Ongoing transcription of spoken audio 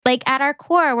like at our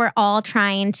core, we're all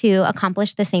trying to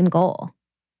accomplish the same goal.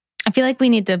 I feel like we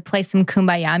need to play some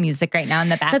Kumbaya music right now in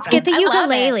the background. Let's get the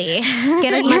ukulele.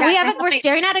 We're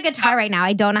staring at a guitar right now.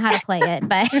 I don't know how to play it,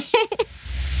 but...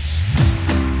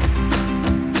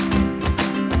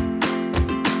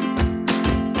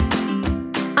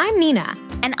 I'm Nina.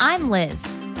 And I'm Liz.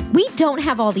 We don't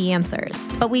have all the answers,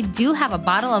 but we do have a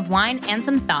bottle of wine and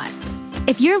some thoughts.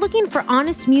 If you're looking for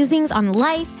honest musings on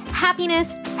life,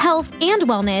 happiness, health, and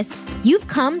wellness, you've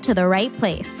come to the right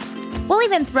place. We'll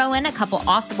even throw in a couple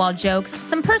off-the-wall jokes,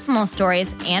 some personal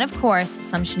stories, and of course,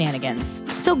 some shenanigans.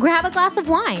 So grab a glass of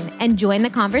wine and join the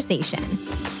conversation.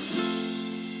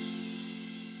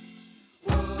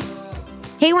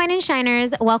 Hey, Wine and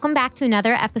Shiners. Welcome back to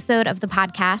another episode of the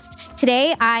podcast.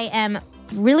 Today, I am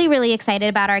really excited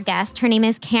about our guest. Her name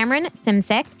is Cameron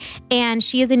Simcik, and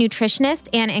she is a nutritionist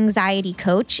and anxiety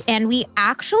coach. And we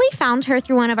actually found her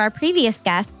through one of our previous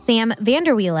guests, Sam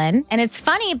Vanderwielen. And it's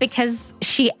funny because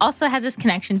she also has this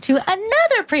connection to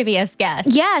another previous guest.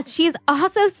 Yes, she's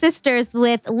also sisters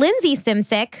with Lindsay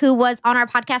Simcik, who was on our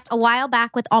podcast a while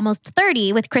back with Almost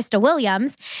 30 with Krista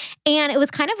Williams. And it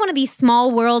was kind of one of these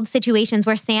small world situations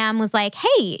where Sam was like,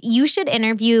 hey, you should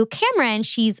interview Cameron.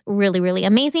 She's really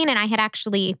amazing. And I had actually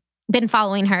been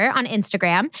following her on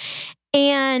Instagram.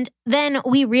 And then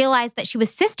we realized that she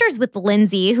was sisters with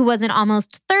Lindsay, who was in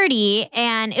Almost 30.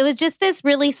 And it was just this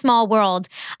really small world.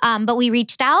 But we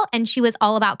reached out and she was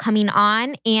all about coming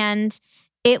on. And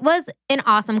it was an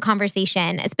awesome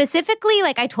conversation. Specifically,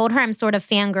 like I told her, I'm sort of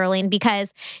fangirling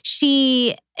because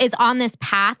she is on this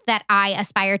path that I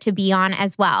aspire to be on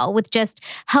as well, with just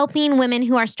helping women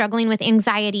who are struggling with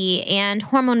anxiety and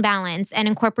hormone balance and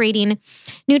incorporating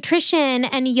nutrition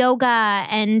and yoga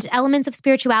and elements of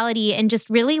spirituality and just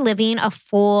really living a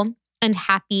full and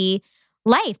happy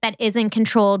life that isn't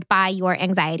controlled by your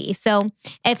anxiety. So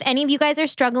if any of you guys are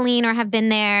struggling or have been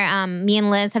there, me and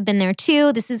Liz have been there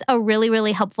too. This is a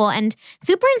really helpful and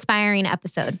super inspiring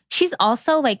episode. She's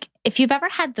also like, if you've ever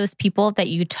had those people that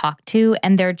you talk to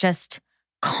and they're just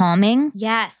calming.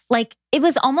 Yes. Like it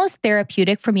was almost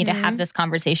therapeutic for me to have this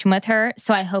conversation with her.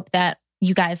 So I hope that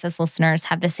you guys as listeners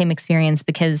have the same experience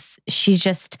because she's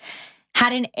just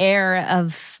had an air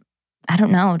of, I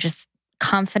don't know, just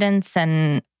confidence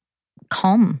and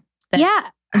calm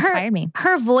that inspired me.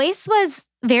 Her voice was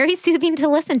very soothing to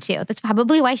listen to. That's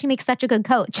probably why she makes such a good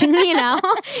coach. You know,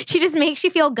 she just makes you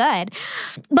feel good.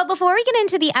 But before we get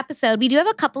into the episode, we do have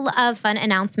a couple of fun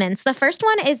announcements. The first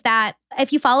one is that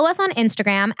if you follow us on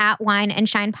Instagram at Wine and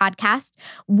Shine Podcast,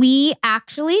 we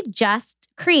actually just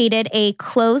created a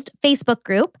closed Facebook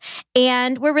group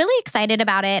and we're really excited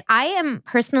about it. I am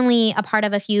personally a part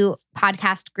of a few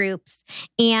podcast groups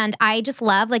and I just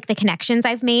love like the connections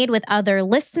I've made with other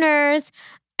listeners.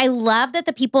 I love that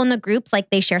the people in the groups,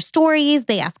 like they share stories,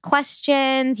 they ask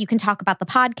questions, you can talk about the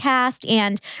podcast.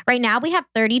 And right now we have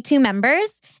 32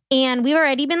 members and we've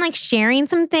already been like sharing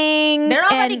some things. They're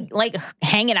already like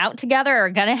hanging out together or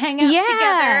gonna hang out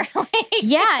together.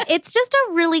 Yeah, it's just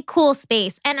a really cool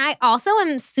space. And I also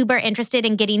am super interested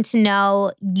in getting to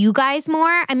know you guys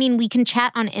more. I mean, we can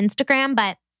chat on Instagram,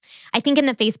 but I think in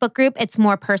the Facebook group, it's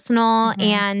more personal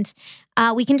and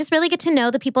we can just really get to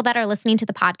know the people that are listening to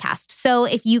the podcast. So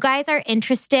if you guys are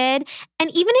interested, and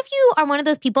even if you are one of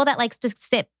those people that likes to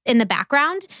sit in the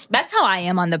background. That's how I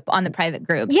am on the private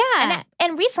groups. Yeah.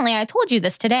 And recently, I told you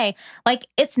this today, like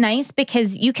it's nice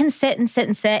because you can sit.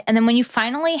 And then when you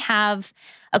finally have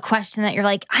a question that you're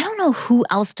like, I don't know who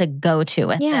else to go to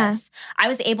with this. I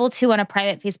was able to, on a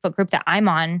private Facebook group that I'm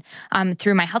on,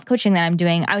 through my health coaching that I'm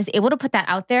doing, I was able to put that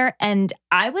out there. And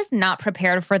I was not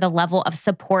prepared for the level of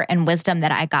support and wisdom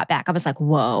that I got back. I was like,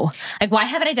 whoa, like, why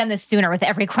haven't I done this sooner with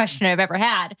every question I've ever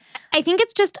had? I think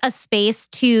it's just a space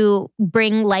to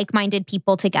bring like-minded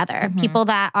people together, people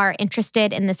that are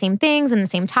interested in the same things and the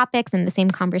same topics and the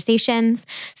same conversations.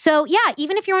 So yeah,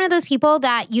 even if you're one of those people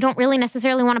that you don't really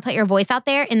necessarily want to put your voice out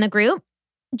there in the group,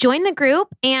 join the group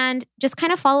and just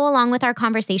kind of follow along with our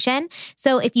conversation.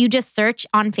 So if you just search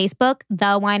on Facebook,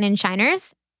 The Wine and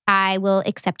Shiners, I will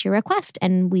accept your request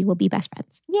and we will be best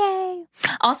friends. Yay.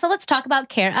 Also, let's talk about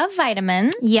Care of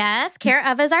Vitamins. Yes, Care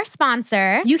of is our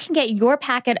sponsor. You can get your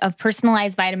packet of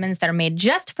personalized vitamins that are made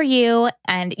just for you,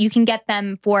 and you can get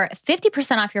them for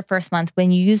 50% off your first month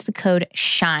when you use the code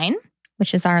SHINE,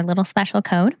 which is our little special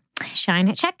code. Shine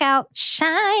at checkout.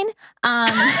 Shine.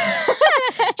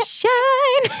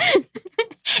 Shine.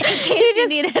 In case you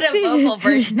needed a vocal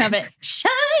version of it.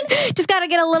 Shine. Just got to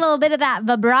get a little bit of that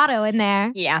vibrato in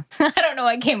there. Yeah. I don't know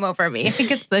what came over me. I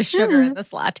think it's the sugar in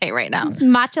this latte right now.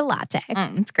 Matcha latte.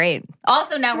 It's great.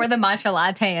 Also, now we're the matcha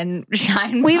latte and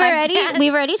shine. We've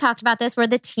already talked about this. We're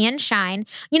the tea and shine.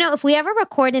 If we ever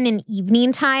record in an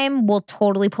evening time, we'll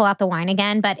totally pull out the wine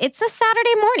again. But it's a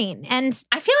Saturday morning, and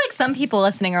I feel like some people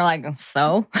listening are like,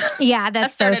 so? Yeah,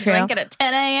 that's so true. I started drinking at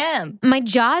 10 a.m. My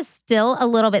jaw is still a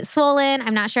little bit swollen.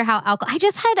 I'm not sure how alcohol. I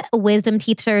just had a wisdom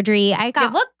teeth surgery. I got you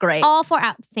look great. All 4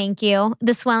 out. Thank you.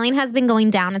 The swelling has been going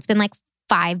down. It's been like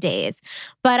 5 days.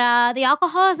 But the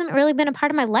alcohol hasn't really been a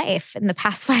part of my life in the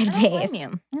past 5 days. I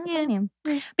don't blame you.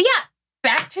 But yeah,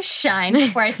 back to Shine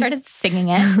before I started singing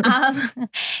it.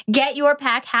 Get your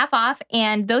pack half off.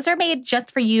 And those are made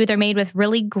just for you. They're made with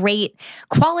really great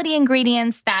quality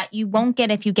ingredients that you won't get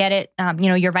if you get it,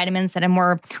 your vitamins that are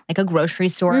more like a grocery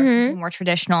store or something more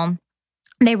traditional.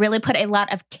 They really put a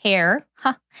lot of care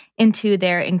into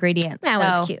their ingredients. That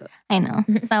was cute. I know.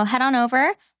 So head on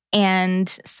over and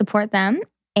support them.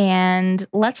 And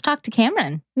let's talk to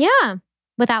Cameron. Yeah.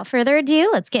 Without further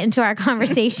ado, let's get into our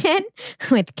conversation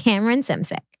with Cameron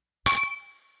Simsick.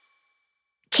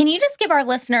 Can you just give our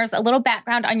listeners a little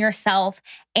background on yourself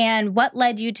and what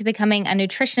led you to becoming a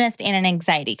nutritionist and an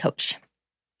anxiety coach?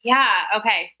 Yeah.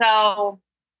 Okay. So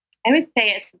I would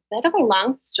say it's a bit of a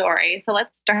long story. So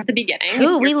let's start at the beginning.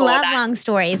 Ooh, we love long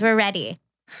stories. We're ready.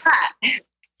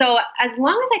 So as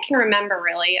long as I can remember,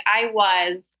 really, I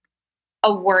was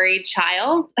a worried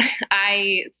child.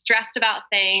 I stressed about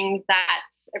things that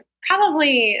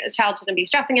probably a child shouldn't be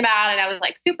stressing about. And I was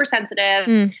like super sensitive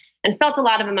and felt a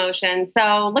lot of emotion.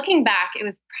 So looking back, it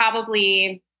was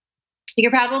probably, you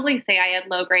could probably say I had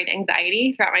low grade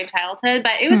anxiety throughout my childhood,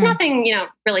 but it was nothing,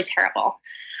 really terrible.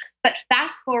 But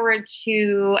fast forward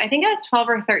to, I think I was 12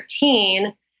 or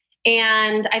 13,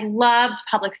 and I loved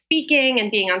public speaking and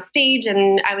being on stage,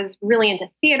 and I was really into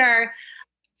theater.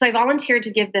 So I volunteered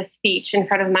to give this speech in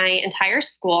front of my entire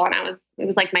school, and it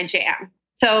was like my jam.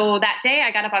 So that day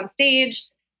I got up on stage,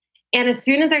 and as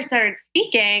soon as I started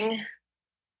speaking,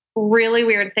 really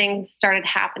weird things started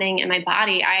happening in my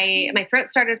body. My throat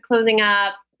started closing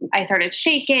up. I started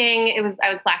shaking. I was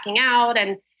blacking out,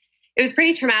 and it was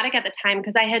pretty traumatic at the time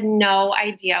because I had no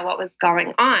idea what was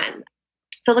going on.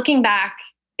 So looking back,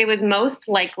 it was most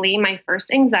likely my first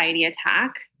anxiety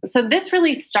attack. So this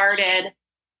really started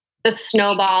the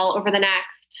snowball over the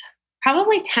next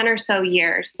probably 10 or so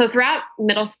years. So throughout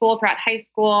middle school, throughout high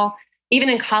school, even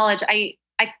in college, I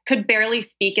could barely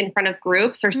speak in front of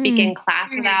groups or speak in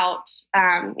class without,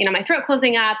 my throat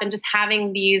closing up and just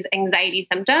having these anxiety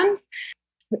symptoms.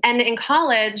 And in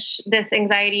college, this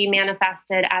anxiety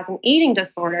manifested as an eating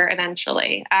disorder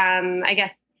eventually. I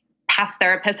guess past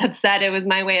therapists have said it was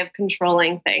my way of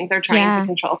controlling things or trying to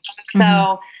control things.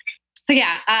 So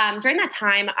during that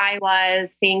time, I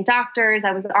was seeing doctors.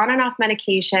 I was on and off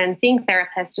medication, seeing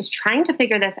therapists, just trying to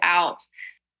figure this out.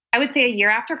 I would say a year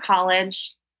after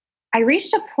college, I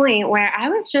reached a point where I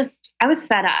was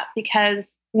fed up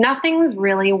because nothing was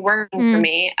really working for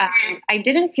me. I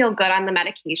didn't feel good on the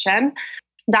medication.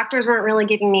 Doctors weren't really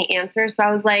giving me answers. So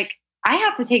I was like, I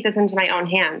have to take this into my own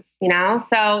hands,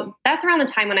 So that's around the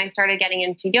time when I started getting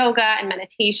into yoga and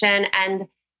meditation, and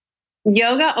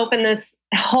yoga opened this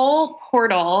whole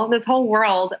portal, this whole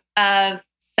world of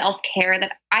self-care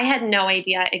that I had no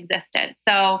idea existed.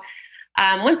 So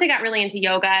once I got really into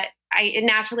yoga, it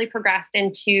naturally progressed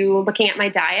into looking at my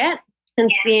diet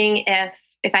and seeing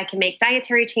if I can make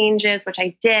dietary changes, which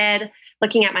I did,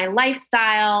 looking at my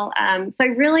lifestyle. So I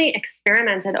really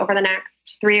experimented over the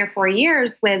next 3 or 4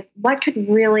 years with what could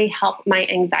really help my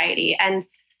anxiety. And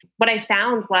what I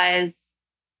found was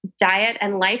diet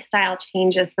and lifestyle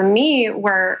changes for me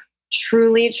were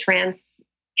truly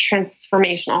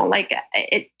transformational. Like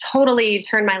it totally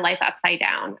turned my life upside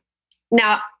down.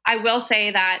 Now, I will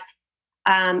say that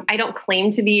I don't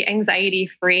claim to be anxiety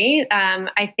free.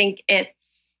 I think it's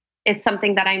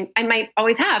something that I might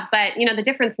always have, but the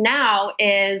difference now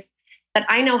is that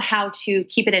I know how to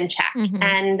keep it in check,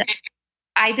 and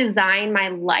I design my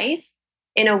life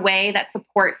in a way that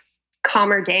supports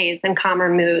calmer days and calmer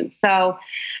moods. So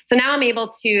now I'm able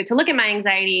to look at my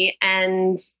anxiety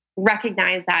and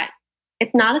recognize that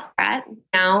it's not a threat.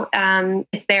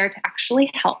 It's there to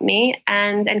actually help me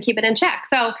and keep it in check.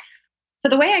 So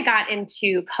the way I got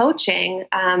into coaching,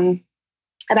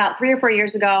 about 3 or 4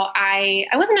 years ago, I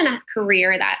wasn't in a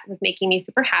career that was making me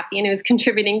super happy and it was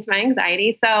contributing to my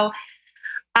anxiety. So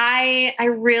I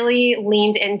really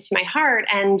leaned into my heart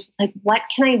and was like, what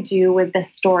can I do with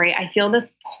this story? I feel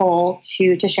this pull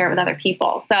to share it with other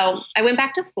people. So I went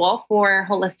back to school for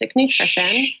holistic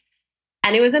nutrition.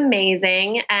 And it was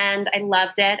amazing and I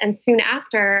loved it. And soon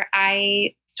after,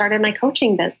 I started my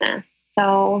coaching business.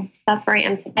 So that's where I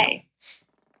am today.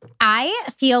 I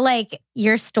feel like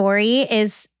your story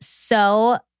is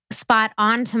so spot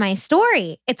on to my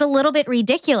story. It's a little bit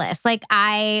ridiculous. Like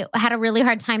I had a really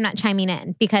hard time not chiming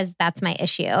in because that's my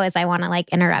issue is I want to like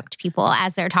interrupt people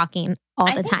as they're talking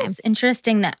all the time. It's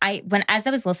interesting that as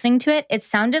I was listening to it, it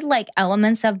sounded like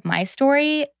elements of my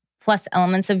story plus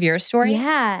elements of your story.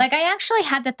 Yeah. Like I actually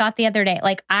had the thought the other day,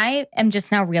 like I am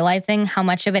just now realizing how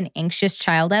much of an anxious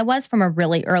child I was from a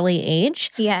really early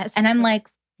age. Yes. And I'm like,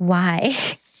 why?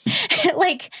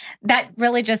 Like that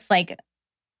really just like,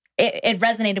 it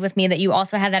resonated with me that you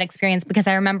also had that experience because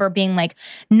I remember being like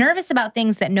nervous about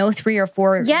things that no 3 or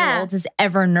 4 year olds is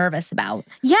ever nervous about.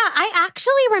 Yeah, I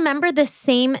actually remember the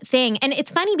same thing. And it's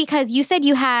funny because you said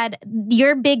you had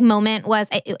your big moment was,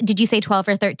 did you say 12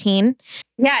 or 13?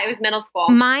 Yeah, it was middle school.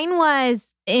 Mine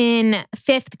was in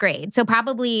 5th grade. So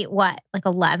probably what, like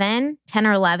 11, 10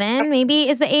 or 11 maybe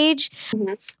is the age.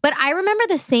 Mm-hmm. But I remember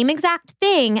the same exact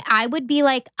thing. I would be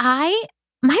like,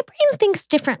 my brain thinks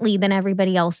differently than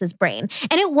everybody else's brain.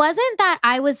 And it wasn't that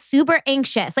I was super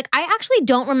anxious. Like I actually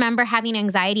don't remember having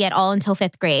anxiety at all until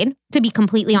 5th grade, to be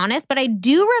completely honest. But I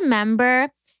do remember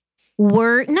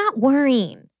not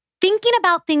worrying, thinking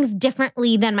about things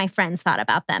differently than my friends thought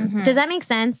about them. Mm-hmm. Does that make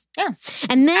sense? Yeah.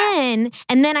 And then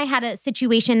I had a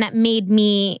situation that made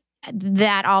me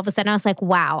that all of a sudden I was like,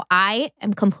 wow, I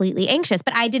am completely anxious.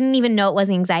 But I didn't even know it was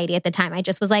anxiety at the time. I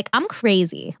just was like, I'm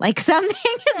crazy. Like something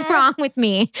is wrong with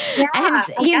me. Yeah, and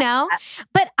you know,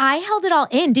 but I held it all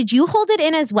in. Did you hold it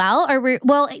in as well?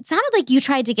 Well, it sounded like you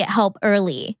tried to get help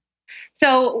early.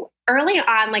 So early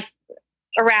on, like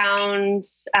around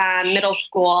middle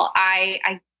school,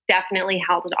 I definitely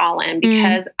held it all in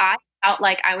because I felt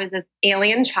like I was this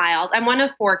alien child. I'm one of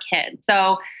 4 kids.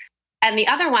 And the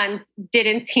other ones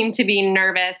didn't seem to be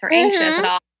nervous or anxious at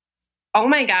all. Oh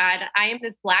my God, I am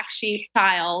this black sheep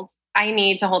child. I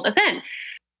need to hold this in.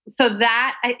 So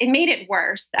that, it made it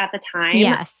worse at the time.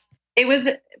 Yes. It was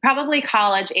probably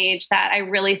college age that I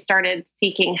really started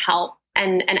seeking help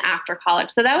and after college.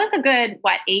 So that was a good,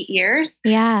 8 years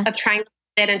of trying to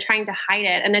sit and trying to hide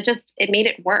it. And it made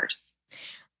it worse.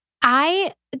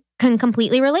 I can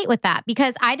completely relate with that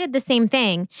because I did the same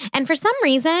thing. And for some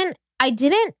reason,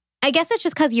 I guess it's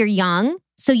just because you're young,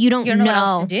 so you don't know what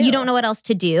else to do. You don't know what else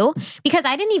to do. Because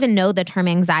I didn't even know the term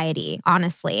anxiety,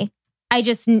 honestly. I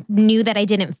just knew that I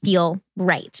didn't feel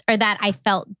right or that I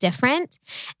felt different.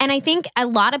 And I think a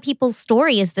lot of people's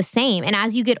story is the same. And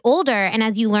as you get older and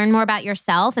as you learn more about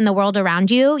yourself and the world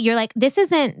around you, you're like, this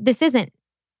isn't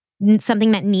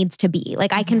something that needs to be.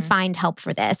 Like, I can find help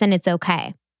for this and it's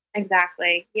okay.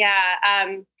 Exactly. Yeah.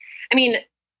 I mean,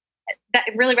 that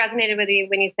really resonated with me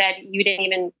when you said you didn't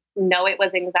even know it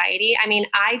was anxiety. I mean,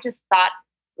 I just thought,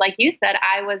 like you said,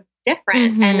 I was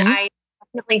different and I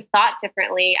definitely thought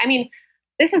differently. I mean,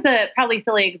 this is a probably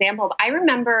silly example, but I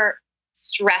remember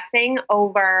stressing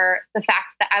over the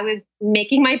fact that I was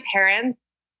making my parents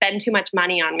spend too much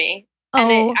money on me.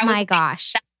 Oh my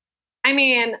gosh. I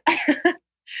mean,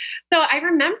 so I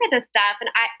remember this stuff and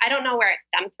I don't know where it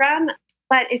stems from,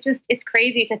 but it's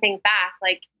crazy to think back.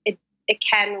 Like it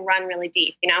can run really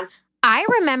deep, you know? I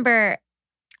remember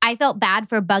I felt bad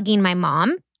for bugging my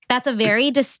mom. That's a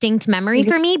very distinct memory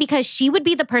for me because she would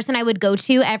be the person I would go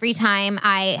to every time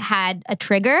I had a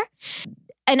trigger.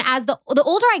 And as the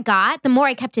older I got, the more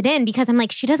I kept it in because I'm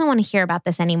like, she doesn't want to hear about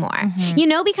this anymore. You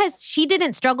know, because she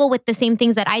didn't struggle with the same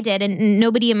things that I did and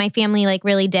nobody in my family like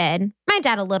really did. My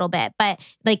dad a little bit, but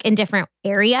like in different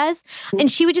areas.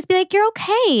 And she would just be like, you're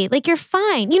okay. Like, you're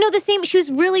fine. You know, the same. She was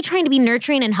really trying to be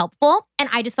nurturing and helpful. And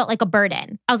I just felt like a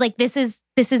burden. I was like, this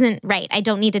isn't right. I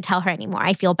don't need to tell her anymore.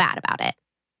 I feel bad about it.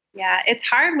 Yeah, it's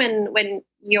hard when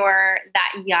you're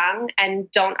that young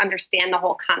and don't understand the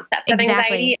whole concept of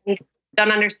anxiety and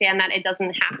don't understand that it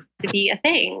doesn't have to be a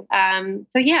thing.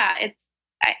 So yeah,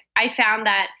 I found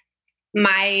that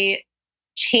my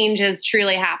changes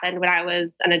truly happened when I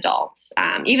was an adult,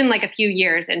 even like a few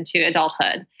years into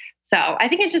adulthood. So I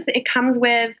think it comes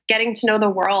with getting to know the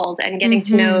world and getting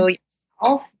to know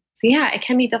yourself. So yeah, it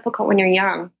can be difficult when you're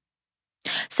young.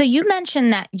 So you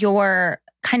mentioned that your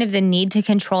kind of the need to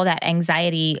control that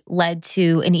anxiety led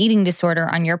to an eating disorder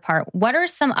on your part. What are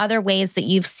some other ways that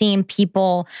you've seen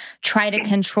people try to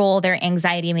control their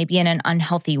anxiety, maybe in an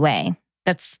unhealthy way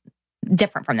that's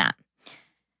different from that?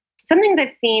 Some things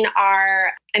I've seen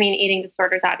are, eating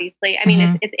disorders, obviously.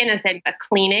 It's innocent, but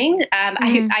cleaning.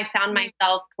 I found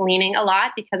myself cleaning a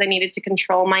lot because I needed to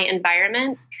control my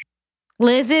environment.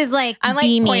 Liz is like, I'm like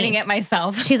pointing at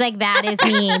myself. She's like, that is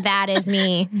me. That is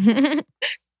me.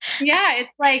 Yeah,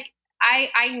 it's like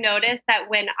I notice that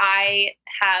when I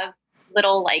have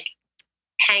little like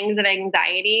pangs of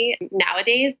anxiety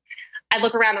nowadays, I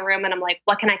look around the room and I'm like,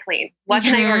 what can I clean? What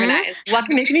can I organize? What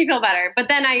can make me feel better? But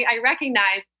then I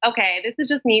recognize, okay, this is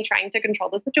just me trying to control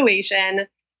the situation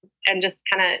and just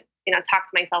kind of, talk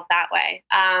to myself that way.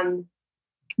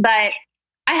 But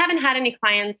I haven't had any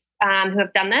clients who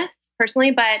have done this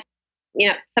personally, but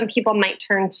some people might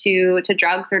turn to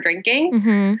drugs or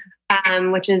drinking,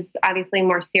 which is obviously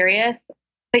more serious.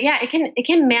 But yeah, it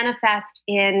can manifest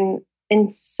in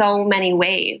so many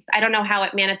ways. I don't know how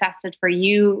it manifested for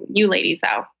you ladies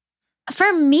though.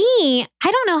 For me,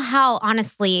 I don't know how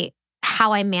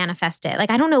I manifest it.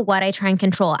 Like, I don't know what I try and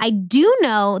control. I do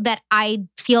know that I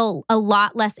feel a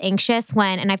lot less anxious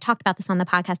and I've talked about this on the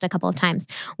podcast a couple of times,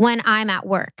 when I'm at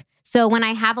work. So when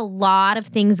I have a lot of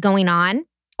things going on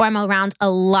or I'm around a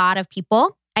lot of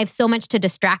people, I have so much to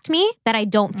distract me that I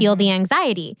don't feel the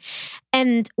anxiety.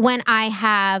 And when I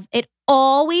have, it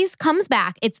always comes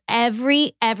back. It's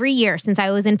every year since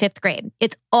I was in 5th grade.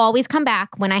 It's always come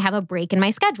back when I have a break in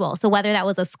my schedule. So whether that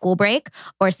was a school break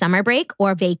or summer break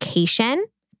or vacation,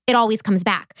 it always comes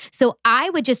back. So I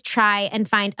would just try and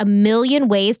find a million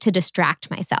ways to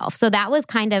distract myself. So that was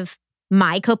kind of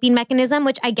my coping mechanism,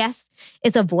 which I guess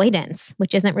is avoidance,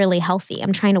 which isn't really healthy.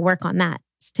 I'm trying to work on that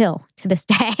still to this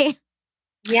day.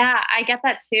 Yeah, I get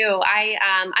that too. I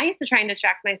used to try and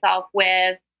distract myself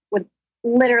with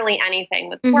literally anything,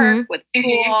 with work, with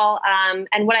school.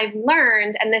 And what I've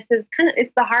learned, and this is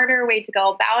it's the harder way to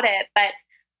go about it, but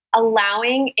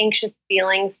allowing anxious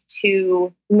feelings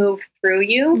to move through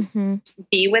you, to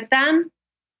be with them.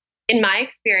 In my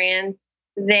experience,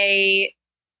 they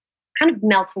kind of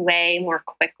melt away more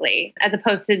quickly as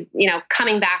opposed to,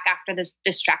 coming back after the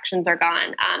distractions are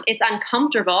gone. It's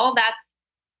uncomfortable. That's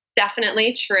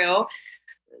definitely true.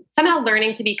 Somehow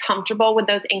learning to be comfortable with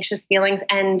those anxious feelings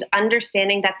and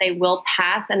understanding that they will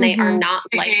pass and they are not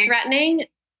life-threatening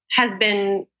has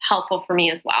been helpful for me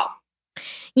as well.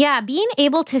 Yeah, being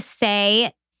able to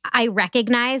say, I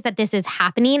recognize that this is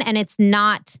happening and it's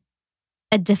not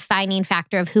a defining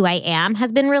factor of who I am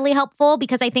has been really helpful,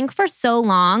 because I think for so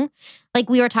long, like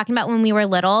we were talking about when we were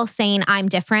little, saying I'm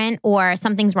different or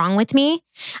something's wrong with me.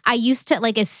 I used to,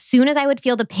 like, as soon as I would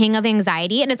feel the ping of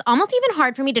anxiety, and it's almost even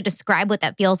hard for me to describe what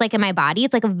that feels like in my body.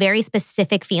 It's like a very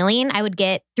specific feeling I would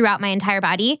get throughout my entire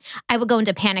body. I would go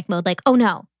into panic mode, like, oh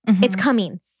no, it's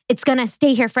coming. It's going to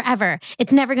stay here forever.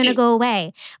 It's never going to go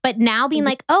away. But now being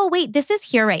like, oh wait, this is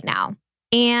here right now.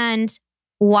 And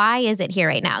why is it here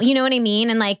right now? You know what I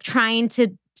mean? And like trying to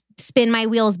spin my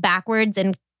wheels backwards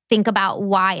and think about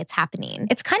why it's happening.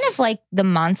 It's kind of like the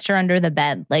monster under the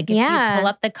bed. Like if you pull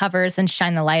up the covers and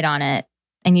shine the light on it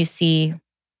and you see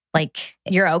like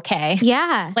you're okay.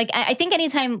 Yeah. Like I think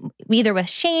anytime, either with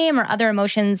shame or other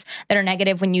emotions that are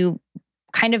negative, when you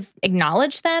kind of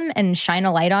acknowledge them and shine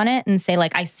a light on it and say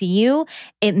like, I see you,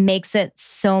 it makes it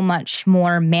so much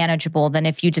more manageable than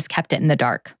if you just kept it in the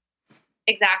dark.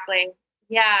 Exactly.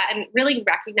 Yeah. And really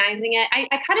recognizing it. I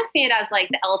kind of see it as like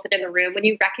the elephant in the room. When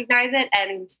you recognize it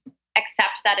and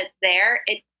accept that it's there,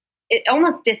 it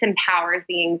almost disempowers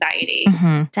the anxiety.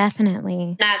 Definitely.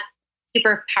 And that's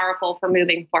super powerful for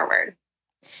moving forward.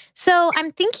 So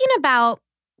I'm thinking about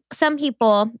some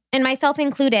people, and myself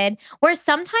included, where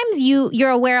sometimes you're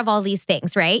aware of all these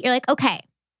things, right? You're like, okay,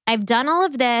 I've done all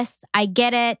of this. I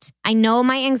get it. I know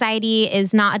my anxiety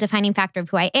is not a defining factor of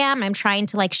who I am. I'm trying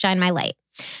to like shine my light.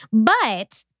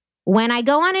 But when I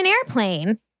go on an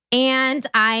airplane and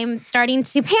I'm starting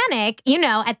to panic,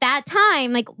 at that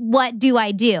time, like, what do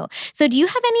I do? So do you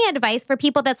have any advice for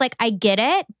people that's like, I get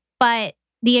it, but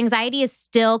the anxiety is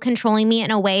still controlling me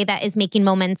in a way that is making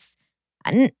moments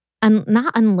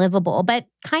not unlivable, but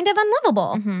kind of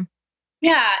unlivable?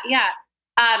 Yeah.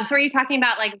 So are you talking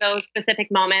about like those specific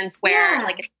moments where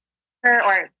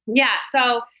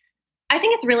so I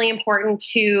think it's really important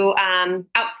to,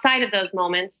 outside of those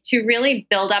moments, to really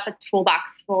build up a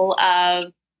toolbox full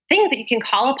of things that you can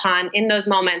call upon in those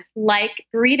moments, like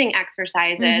breathing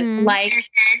exercises, like,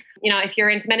 if you're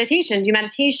into meditation, do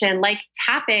meditation, like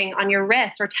tapping on your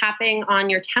wrists or tapping on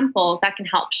your temples, that can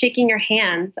help, shaking your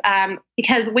hands.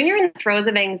 Because when you're in the throes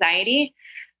of anxiety,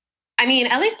 I mean,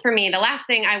 at least for me, the last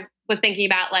thing I was thinking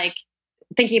about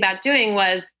doing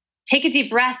was take a deep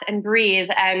breath and breathe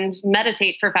and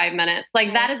meditate for 5 minutes.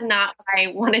 Like that is not what I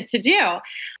wanted to do.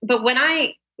 But when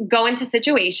I go into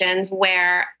situations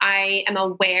where I am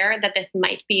aware that this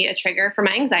might be a trigger for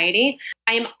my anxiety,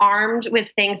 I am armed with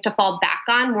things to fall back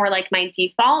on, more like my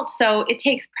default. So it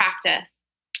takes practice,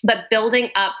 but building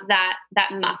up that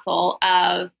muscle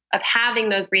of having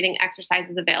those breathing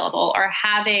exercises available, or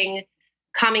having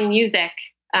calming music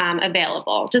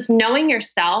available. Just knowing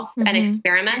yourself and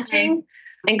experimenting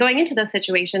and going into those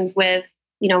situations with,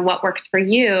 what works for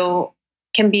you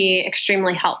can be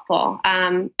extremely helpful.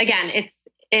 Again,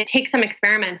 it takes some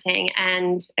experimenting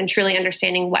and truly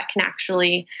understanding what can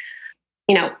actually,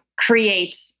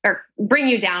 create or bring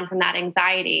you down from that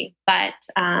anxiety. But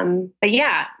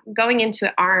yeah, going into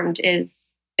it armed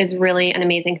is really an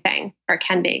amazing thing, or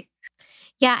can be.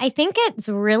 Yeah, I think it's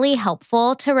really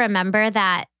helpful to remember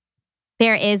that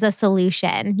there is a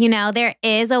solution. There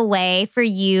is a way for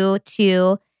you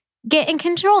to get in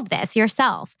control of this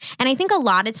yourself. And I think a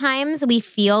lot of times we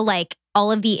feel like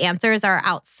all of the answers are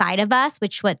outside of us,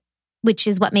 which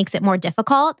is what makes it more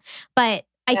difficult. But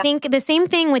I think the same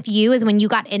thing with you is when you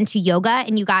got into yoga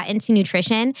and you got into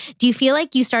nutrition, do you feel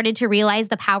like you started to realize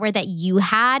the power that you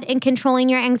had in controlling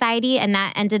your anxiety and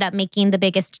that ended up making the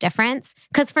biggest difference?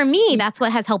 Because for me, that's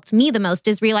what has helped me the most,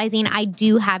 is realizing I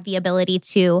do have the ability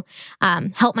to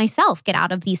help myself get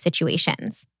out of these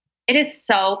situations. It is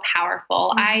so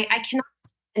powerful. I cannot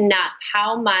enough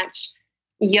how much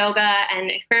yoga and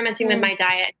experimenting with my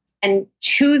diet and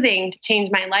choosing to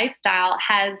change my lifestyle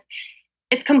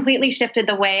it's completely shifted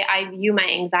the way I view my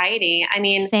anxiety. I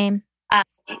mean, same.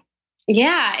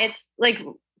 It's like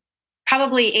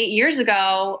probably 8 years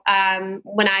ago,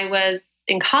 when I was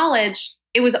in college,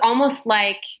 it was almost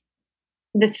like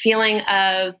this feeling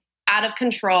of out of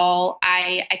control.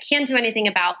 I can't do anything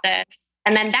about this.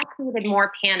 And then that created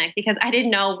more panic because I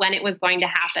didn't know when it was going to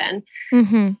happen.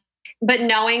 But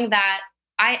knowing that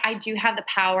I do have the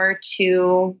power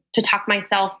to talk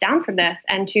myself down from this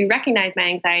and to recognize my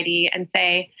anxiety and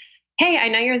say, hey, I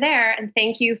know you're there and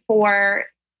thank you for,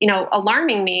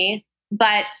 alarming me,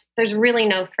 but there's really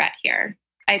no threat here.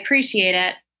 I appreciate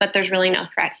it, but there's really no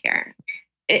threat here.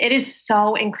 It is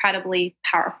so incredibly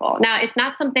powerful. Now, it's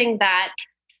not something that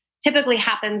typically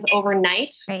happens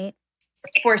overnight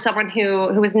for someone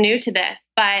who is new to this,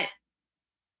 but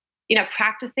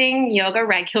practicing yoga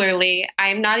regularly.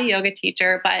 I'm not a yoga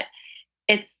teacher, but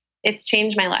it's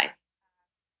changed my life.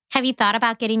 Have you thought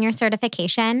about getting your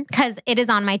certification? Because it is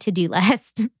on my to-do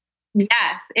list.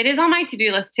 Yes, it is on my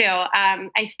to-do list too.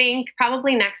 I think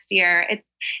probably next year. It's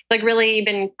like really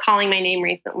been calling my name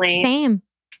recently. Same.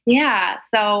 Yeah.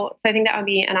 So I think that would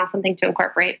be an awesome thing to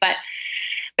incorporate. But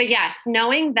yes,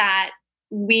 knowing that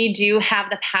we do have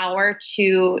the power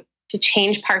to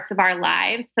change parts of our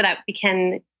lives so that we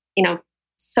can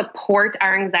support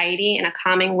our anxiety in a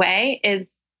calming way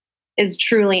is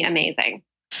truly amazing.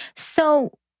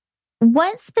 So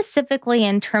what specifically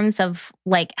in terms of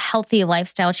like healthy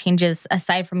lifestyle changes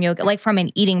aside from yoga, like from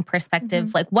an eating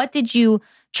perspective, like what did you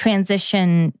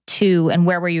transition to and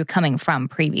where were you coming from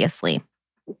previously?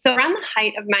 So around the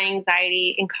height of my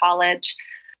anxiety in college,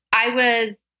 I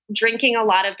was drinking a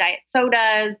lot of diet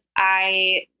sodas.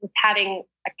 I was having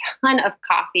a ton of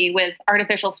coffee with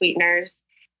artificial sweeteners.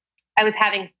 I was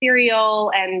having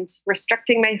cereal and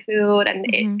restricting my food. And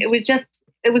it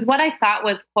was what I thought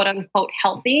was quote unquote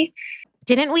healthy.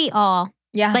 Didn't we all?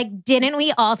 Yeah. Like, didn't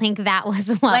we all think that was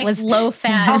what was low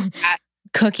fat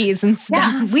cookies and stuff?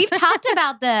 Yeah. We've talked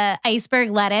about the iceberg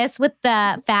lettuce with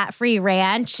the fat-free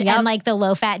ranch and like the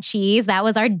low-fat cheese. That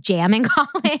was our jam in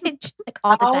college, like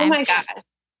all the time. Oh my gosh.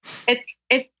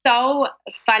 It's so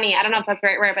funny. I don't know if that's the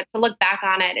right word, but to look back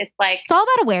on it, it's like... It's all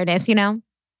about awareness,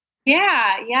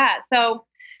 Yeah. So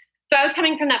I was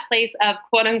coming from that place of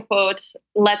quote unquote,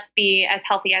 let's be as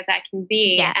healthy as that can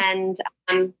be. Yes.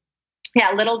 And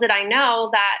little did I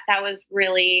know that was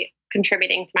really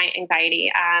contributing to my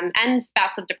anxiety and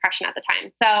bouts of depression at the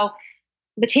time. So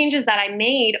the changes that I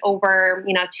made over,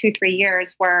 2-3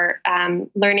 years were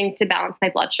learning to balance my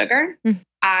blood sugar.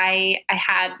 I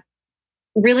had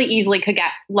really easily could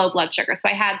get low blood sugar. So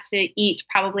I had to eat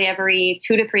probably every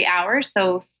 2 to 3 hours.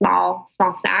 So small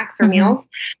snacks or meals.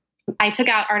 I took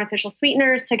out artificial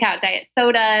sweeteners, took out diet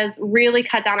sodas, really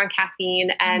cut down on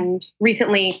caffeine, and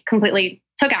recently completely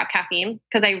took out caffeine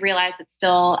because I realized it's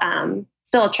still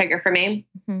a trigger for me.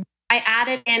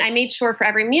 I made sure for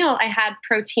every meal I had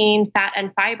protein, fat,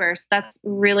 and fiber. So that's a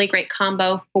really great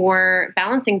combo for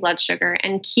balancing blood sugar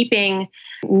and keeping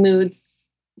moods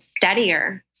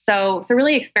steadier. So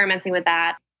really experimenting with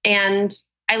that. And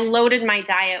I loaded my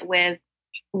diet with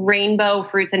rainbow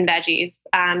fruits and veggies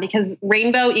because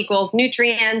rainbow equals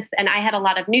nutrients. And I had a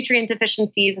lot of nutrient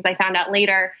deficiencies, as I found out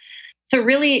later. So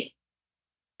really,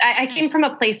 I came from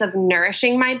a place of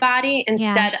nourishing my body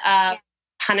instead of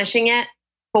punishing it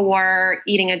for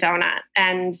eating a donut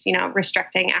and,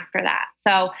 restricting after that.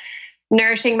 So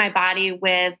nourishing my body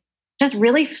with just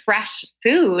really fresh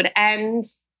food and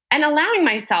allowing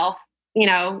myself,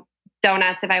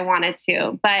 donuts if I wanted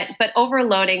to, but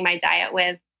overloading my diet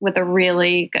with with the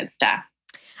really good stuff.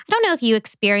 I don't know if you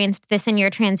experienced this in your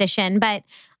transition, but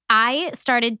I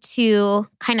started to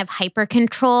kind of hyper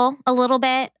control a little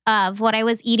bit of what I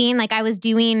was eating. Like I was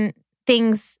doing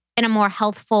things in a more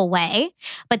healthful way.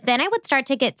 But then I would start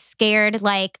to get scared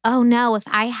like, oh no, if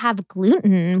I have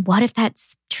gluten, what if that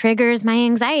triggers my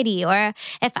anxiety? Or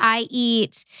if I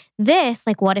eat this,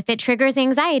 like what if it triggers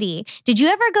anxiety? Did you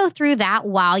ever go through that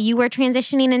while you were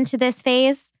transitioning into this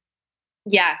phase?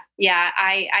 Yeah.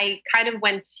 I kind of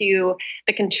went to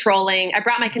the controlling, I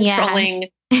brought my controlling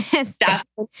stuff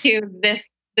to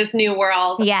this new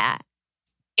world. Yeah.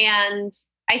 And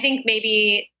I think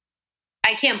maybe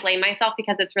I can't blame myself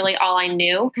because it's really all I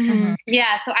knew. Mm-hmm.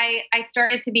 Yeah. So I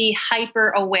started to be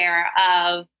hyper aware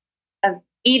of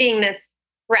eating this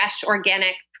fresh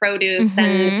organic produce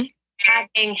and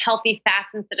having healthy fats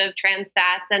instead of trans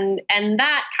fats. And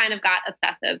that kind of got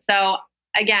obsessive. So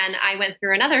again, I went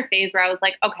through another phase where I was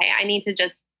like, okay, I need to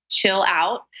just chill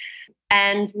out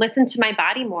and listen to my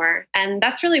body more. And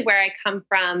that's really where I come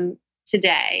from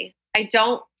today. I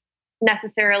don't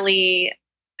necessarily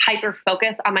hyper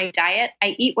focus on my diet.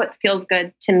 I eat what feels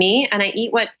good to me, and I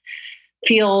eat what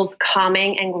feels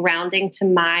calming and grounding to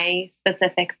my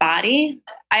specific body.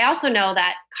 I also know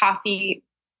that coffee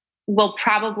will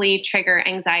probably trigger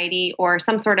anxiety or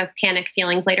some sort of panic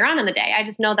feelings later on in the day. I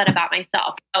just know that about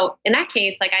myself. So in that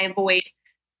case, like I avoid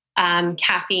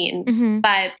caffeine,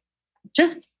 but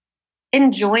just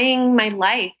enjoying my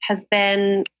life has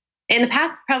been, in the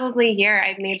past probably year,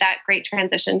 I've made that great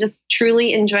transition, just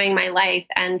truly enjoying my life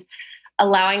and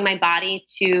allowing my body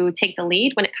to take the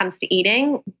lead when it comes to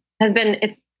eating has been,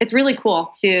 it's really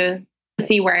cool to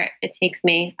see where it takes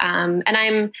me. And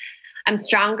I'm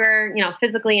stronger,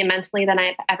 physically and mentally than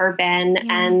I've ever been. Yeah.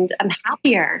 And I'm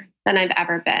happier than I've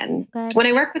ever been. Good. When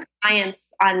I work with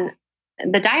clients on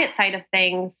the diet side of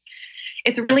things,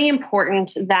 it's really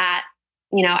important that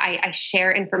I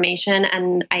share information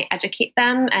and I educate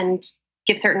them and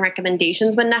give certain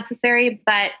recommendations when necessary,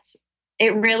 but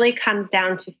it really comes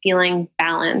down to feeling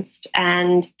balanced.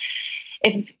 And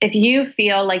if you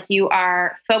feel like you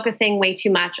are focusing way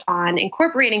too much on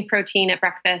incorporating protein at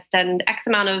breakfast and X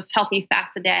amount of healthy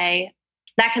fats a day,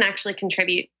 that can actually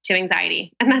contribute to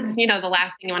anxiety. And that's, the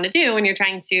last thing you want to do when you're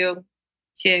trying to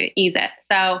ease it.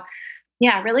 So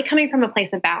yeah, really coming from a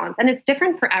place of balance. And it's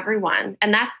different for everyone.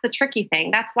 And that's the tricky thing.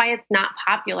 That's why it's not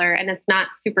popular and it's not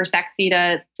super sexy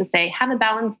to say, have a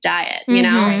balanced diet,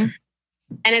 And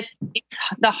it's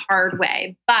the hard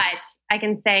way. But I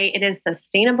can say it is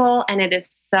sustainable and it is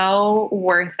so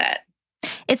worth it.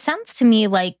 It sounds to me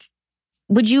like,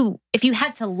 if you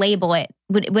had to label it,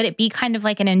 would it be kind of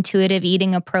like an intuitive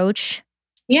eating approach?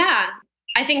 Yeah,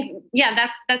 I think,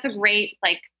 that's a great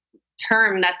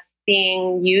term that's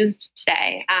being used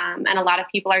today. And a lot of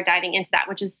people are diving into that,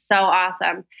 which is so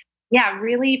awesome. Yeah,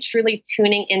 really, truly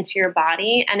tuning into your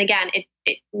body. And again,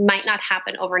 it might not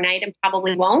happen overnight and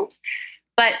probably won't,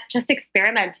 but just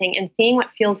experimenting and seeing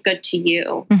what feels good to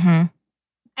you. Mm-hmm.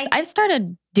 I've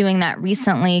started doing that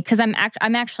recently because I'm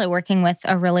actually working with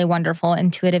a really wonderful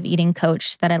intuitive eating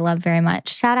coach that I love very much.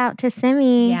 Shout out to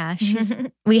Simi. Yeah,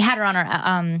 we had her on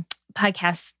our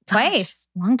podcast twice.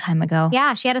 A long time ago.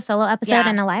 Yeah, she had a solo episode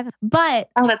and a live. But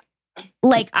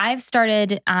I've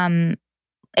started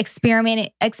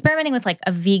experimenting with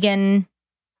a vegan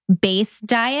based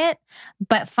diet,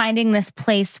 but finding this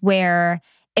place where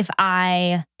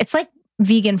it's like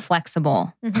vegan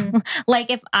flexible. Mm-hmm.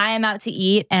 If I am out to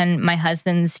eat and my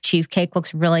husband's cheesecake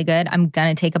looks really good, I'm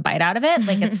going to take a bite out of it.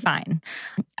 It's fine.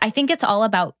 I think it's all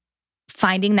about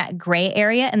finding that gray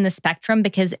area in the spectrum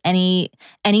because any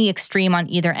extreme on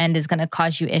either end is going to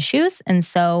cause you issues. And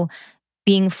so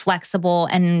being flexible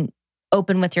and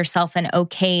open with yourself and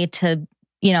okay to,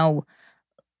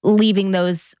 leaving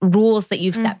those rules that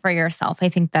you've set for yourself. I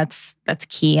think that's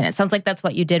key. And it sounds like that's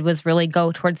what you did was really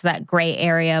go towards that gray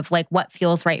area of what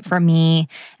feels right for me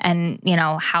and,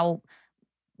 how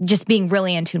just being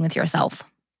really in tune with yourself.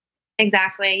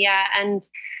 Exactly. Yeah. And,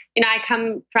 I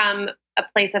come from a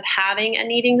place of having an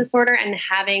eating disorder and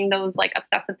having those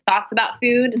obsessive thoughts about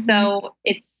food. Mm-hmm. So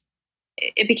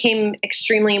it became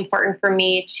extremely important for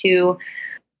me to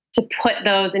put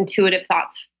those intuitive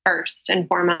thoughts first and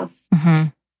foremost. Mm-hmm.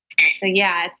 So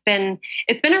yeah, it's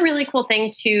been a really cool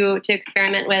thing to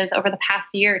experiment with over the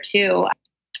past year too.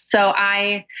 So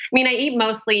I eat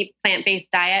mostly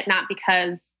plant-based diet, not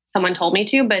because someone told me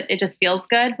to, but it just feels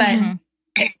good. But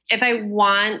if I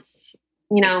want,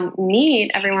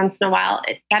 meat every once in a while,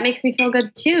 that makes me feel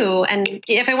good too. And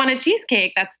if I want a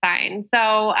cheesecake, that's fine.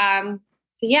 So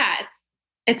yeah,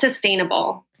 it's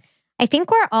sustainable. I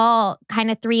think we're all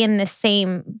kind of three in the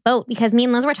same boat because me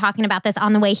and Liz were talking about this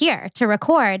on the way here to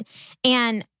record.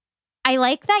 And I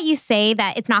like that you say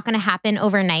that it's not going to happen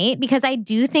overnight because I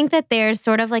do think that there's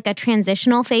sort of like a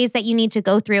transitional phase that you need to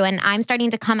go through. And I'm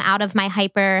starting to come out of my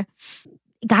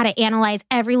got to analyze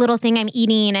every little thing I'm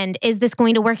eating and is this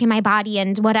going to work in my body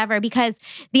and whatever. Because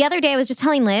the other day I was just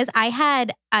telling Liz, I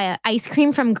had ice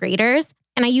cream from Graeter's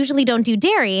and I usually don't do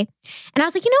dairy. And I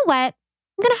was like, you know what?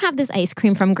 I'm going to have this ice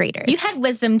cream from Graeter's. You had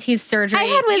wisdom teeth surgery. I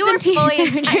had wisdom teeth surgery.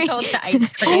 You were fully entitled to ice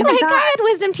cream. I had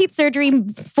wisdom teeth surgery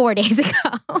 4 days ago.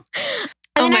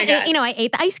 And then I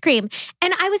ate the ice cream.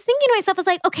 And I was thinking to myself, I was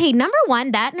like, okay, number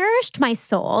one, that nourished my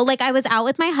soul. Like I was out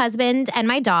with my husband and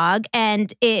my dog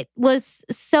and it was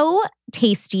so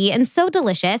tasty and so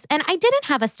delicious. And I didn't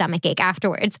have a stomachache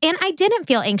afterwards. And I didn't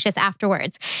feel anxious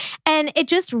afterwards. And it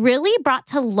just really brought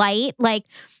to light, like,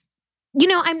 you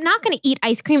know, I'm not going to eat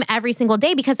ice cream every single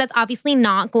day because that's obviously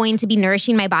not going to be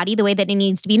nourishing my body the way that it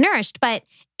needs to be nourished. But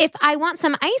if I want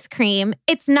some ice cream,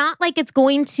 it's not like it's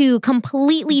going to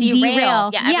completely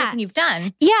derail everything you've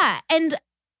done. Yeah. And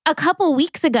a couple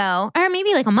weeks ago, or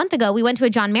maybe like a month ago, we went to a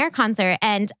John Mayer concert.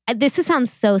 And this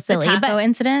sounds so silly. The taco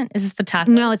incident? Is this the taco?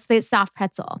 No, it's the soft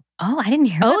pretzel. Oh, I didn't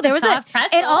hear about the soft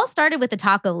pretzel. It all started with the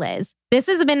taco, Liz. This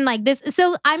has been like this.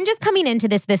 So I'm just coming into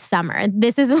this summer.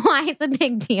 This is why it's a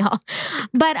big deal.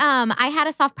 But I had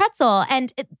a soft pretzel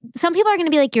and some people are going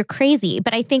to be like, you're crazy.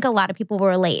 But I think a lot of people will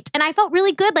relate. And I felt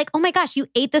really good. Like, oh my gosh, you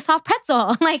ate the soft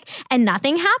pretzel. Like, and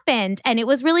nothing happened. And it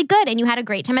was really good. And you had a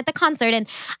great time at the concert. And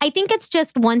I think it's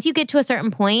just once you get to a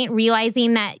certain point,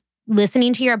 realizing that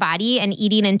listening to your body and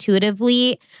eating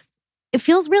intuitively, it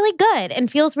feels really good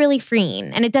and feels really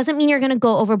freeing. And it doesn't mean you're going to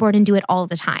go overboard and do it all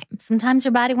the time. Sometimes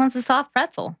your body wants a soft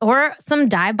pretzel. Or some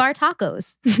dive bar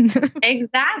tacos.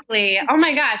 Exactly. Oh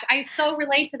my gosh. I so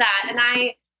relate to that. And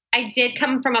I did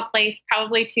come from a place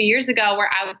probably 2 years ago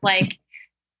where I was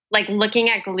like looking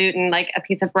at gluten like a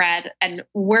piece of bread and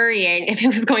worrying if it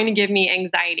was going to give me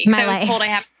anxiety. Because I was told I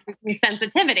have some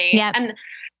sensitivity. Yep. And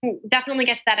definitely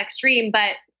get to that extreme.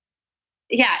 But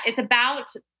yeah, it's about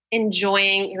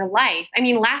enjoying your life. I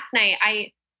mean, last night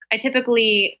I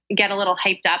typically get a little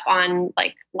hyped up on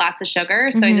like lots of sugar.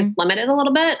 So I just limit it a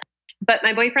little bit. But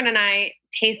my boyfriend and I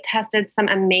taste tested some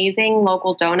amazing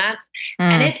local donuts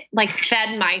and it like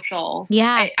fed my soul.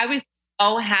 Yeah. I was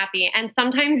so happy. And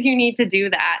sometimes you need to do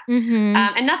that.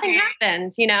 And nothing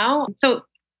happens, you know? So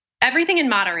everything in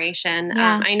moderation.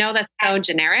 Yeah. I know that's so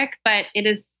generic, but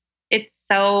it's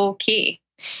so key.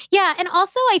 Yeah. And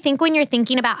also, I think when you're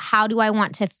thinking about how do I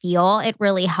want to feel, it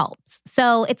really helps.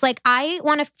 So it's like, I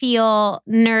want to feel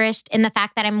nourished in the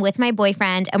fact that I'm with my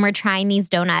boyfriend and we're trying these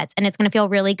donuts and it's going to feel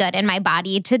really good in my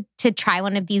body to try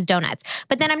one of these donuts.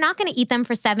 But then I'm not going to eat them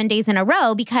for 7 days in a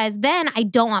row because then I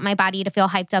don't want my body to feel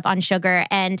hyped up on sugar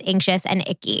and anxious and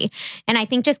icky. And I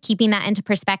think just keeping that into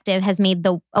perspective has made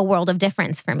a world of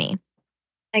difference for me.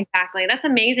 Exactly. That's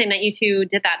amazing that you two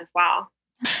did that as well.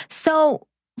 So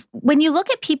when you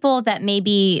look at people that may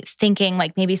be thinking,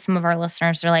 like maybe some of our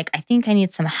listeners are like, I think I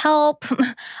need some help.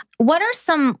 What are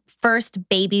some first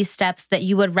baby steps that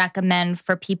you would recommend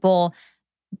for people,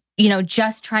 you know,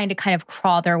 just trying to kind of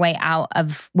crawl their way out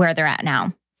of where they're at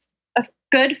now? A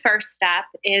good first step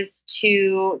is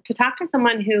to talk to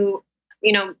someone who,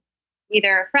 you know,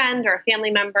 either a friend or a family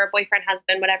member, boyfriend,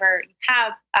 husband, whatever you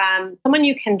have, someone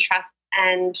you can trust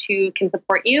and who can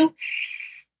support you,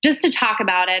 just to talk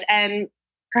about it. And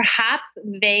perhaps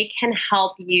they can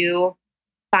help you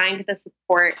find the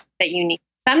support that you need.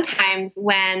 Sometimes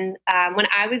when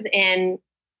I was in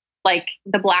like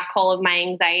the black hole of my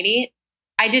anxiety,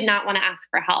 I did not want to ask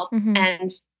for help.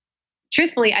 And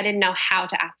truthfully, I didn't know how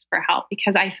to ask for help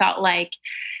because I felt like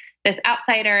this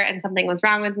outsider and something was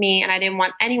wrong with me and I didn't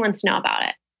want anyone to know about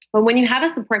it. But when you have a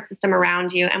support system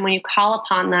around you and when you call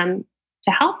upon them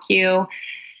to help you,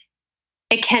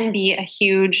 it can be a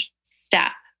huge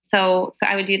step. So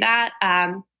I would do that.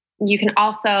 You can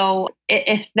also,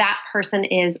 if that person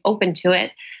is open to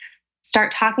it,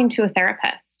 start talking to a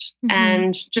therapist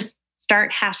and just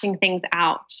start hashing things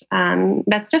out.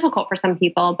 That's difficult for some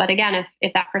people, but again,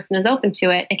 if that person is open to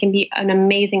it, it can be an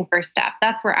amazing first step.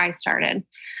 That's where I started.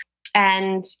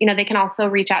 And, you know, they can also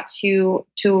reach out to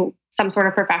some sort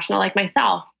of professional like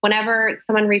myself. Whenever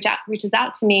someone reaches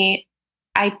out to me,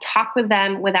 I talk with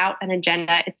them without an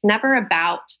agenda. It's never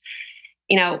about,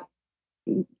 you know,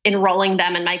 enrolling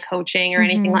them in my coaching or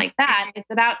anything like that. It's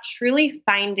about truly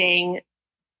finding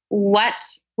what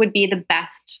would be the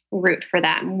best route for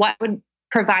them, what would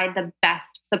provide the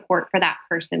best support for that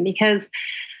person. Because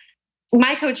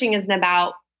my coaching isn't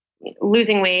about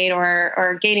losing weight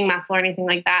or gaining muscle or anything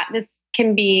like that. This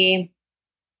can be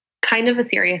kind of a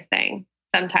serious thing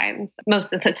sometimes,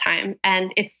 most of the time.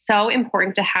 And it's so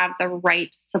important to have the right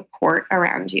support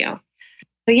around you.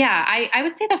 So yeah, I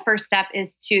would say the first step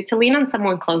is to lean on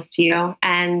someone close to you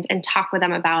and talk with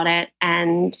them about it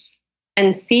and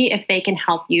see if they can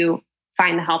help you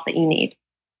find the help that you need.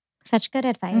 Such good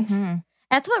advice. Mm-hmm.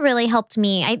 That's what really helped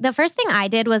me. The first thing I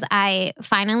did was I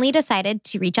finally decided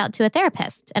to reach out to a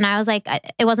therapist. And I was like,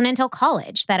 it wasn't until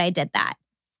college that I did that.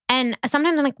 And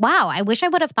sometimes I'm like, wow, I wish I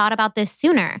would have thought about this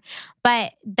sooner.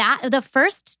 But the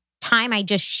first time I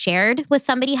just shared with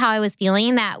somebody how I was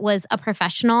feeling that was a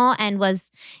professional and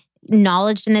was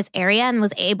knowledgeable in this area and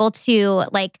was able to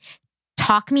like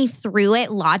talk me through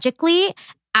it logically,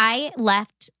 I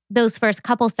left those first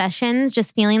couple sessions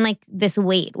just feeling like this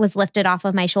weight was lifted off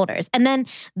of my shoulders. And then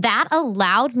that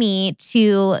allowed me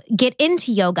to get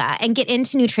into yoga and get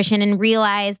into nutrition and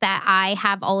realize that I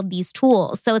have all of these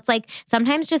tools. So it's like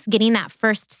sometimes just getting that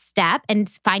first step and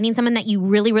finding someone that you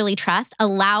really, really trust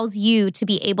allows you to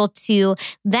be able to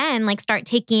then like start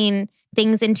taking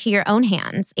things into your own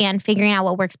hands and figuring out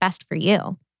what works best for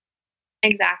you.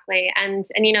 Exactly. And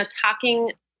you know,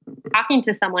 talking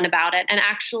to someone about it and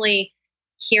actually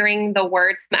hearing the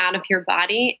words come out of your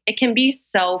body, it can be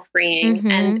so freeing. Mm-hmm.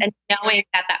 And knowing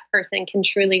that person can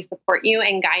truly support you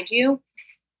and guide you.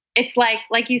 It's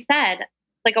like you said,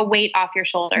 like a weight off your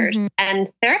shoulders. Mm-hmm.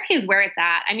 And therapy is where it's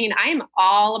at. I mean, I'm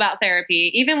all about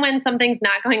therapy. Even when something's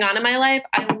not going on in my life,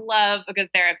 I love a good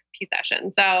therapy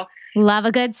session. So love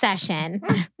a good session.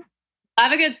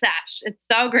 Love a good sesh. It's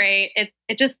so great.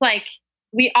 It just like,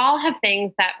 we all have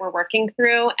things that we're working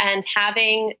through, and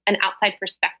having an outside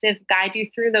perspective guide you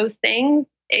through those things,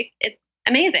 it's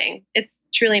amazing. It's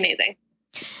truly amazing.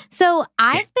 So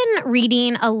I've been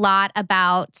reading a lot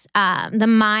about the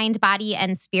mind, body,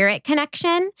 and spirit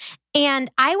connection.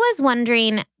 And I was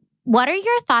wondering, what are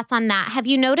your thoughts on that? Have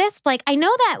you noticed, like, I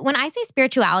know that when I say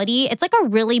spirituality, it's like a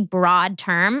really broad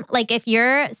term. Like if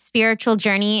your spiritual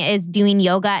journey is doing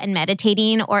yoga and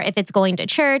meditating, or if it's going to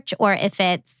church, or if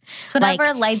it's whatever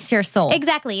like, lights your soul.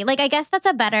 Exactly. Like, I guess that's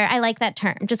I like that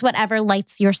term, just whatever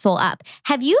lights your soul up.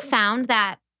 Have you found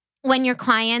that when your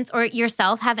clients or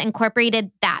yourself have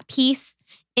incorporated that piece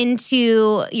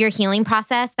into your healing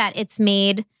process, that it's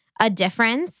made a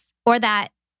difference or that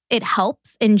it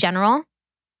helps in general?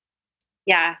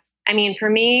 Yes. I mean,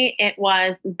 for me, it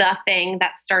was the thing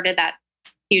that started that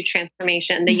huge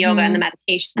transformation, the yoga and the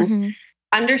meditation,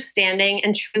 understanding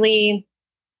and truly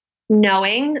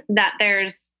knowing that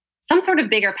there's some sort of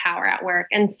bigger power at work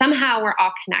and somehow we're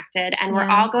all connected and we're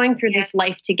all going through this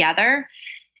life together.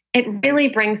 It really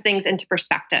brings things into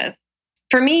perspective.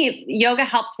 For me, yoga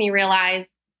helped me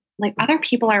realize like other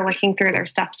people are working through their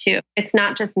stuff too. It's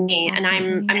not just me, and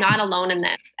I'm not alone in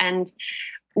this. And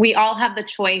we all have the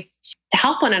choice to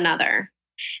help one another.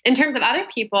 In terms of other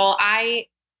people, I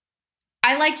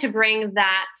like to bring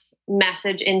that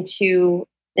message into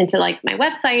like my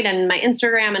website and my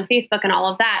Instagram and Facebook and all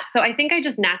of that. So I think I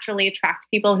just naturally attract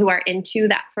people who are into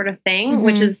that sort of thing,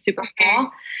 which is super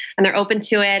cool, and they're open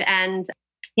to it. And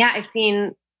yeah, I've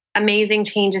seen amazing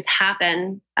changes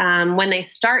happen when they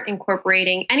start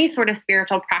incorporating any sort of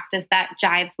spiritual practice that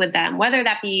jives with them, whether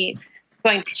that be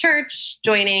going to church,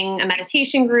 joining a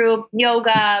meditation group,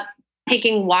 yoga,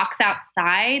 taking walks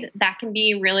outside. That can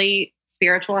be really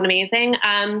spiritual and amazing.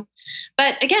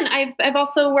 But again, I've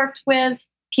also worked with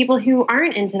people who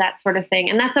aren't into that sort of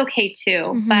thing, and that's okay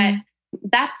too. But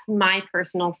that's my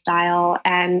personal style.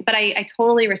 But I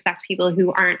totally respect people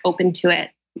who aren't open to it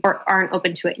or aren't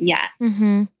open to it yet.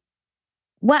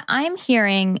 What I'm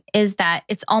hearing is that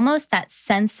it's almost that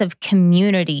sense of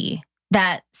community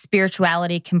that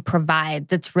spirituality can provide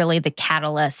that's really the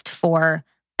catalyst for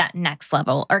that next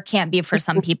level, or can't be for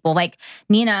some people. Like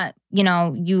Nina, you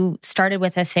know, you started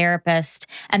with a therapist,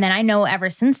 and then I know ever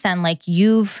since then, like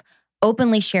you've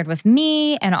openly shared with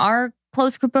me and our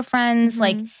close group of friends,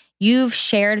 like you've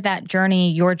shared that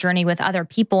journey, your journey with other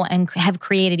people, and have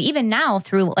created, even now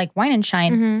through like Wine and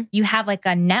Shine, you have like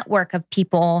a network of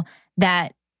people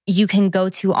that you can go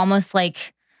to, almost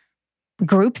like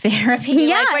group therapy.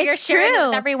 Yeah, like where you're sharing true.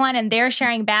 with everyone and they're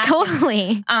sharing back.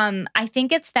 Totally. I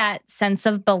think it's that sense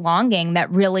of belonging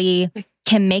that really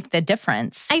can make the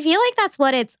difference. I feel like that's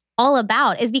what it's all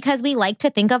about, is because we like to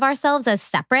think of ourselves as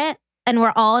separate, and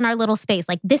we're all in our little space.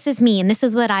 Like, this is me and this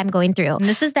is what I'm going through. And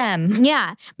this is them.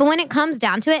 Yeah. But when it comes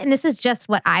down to it, and this is just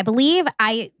what I believe,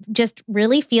 I just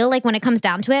really feel like when it comes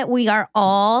down to it, we are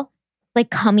all like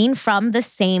coming from the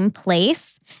same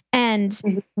place.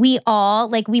 And we all,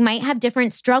 like, we might have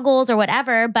different struggles or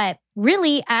whatever, but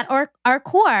really at our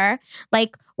core,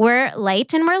 like, we're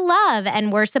light and we're love,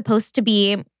 and we're supposed to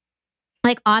be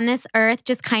like on this earth,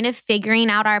 just kind of figuring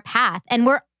out our path. And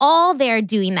we're all there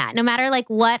doing that, no matter like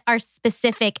what our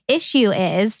specific issue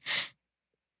is.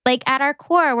 Like at our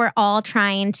core, we're all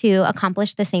trying to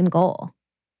accomplish the same goal.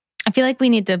 I feel like we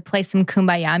need to play some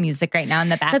Kumbaya music right now in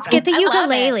the background. Let's get the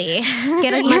ukulele.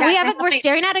 We're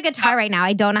staring at a guitar right now.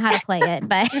 I don't know how to play it,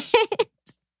 but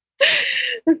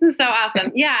this is so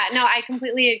awesome. Yeah, no, I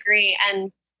completely agree.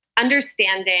 And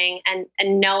understanding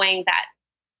and knowing that,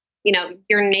 you know,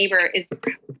 your neighbor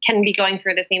can be going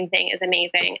through the same thing is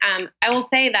amazing. I will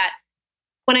say that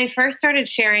when I first started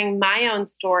sharing my own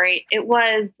story, it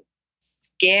was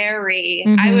scary.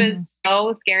 Mm-hmm. I was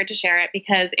so scared to share it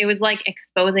because it was like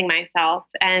exposing myself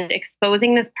and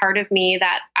exposing this part of me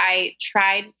that I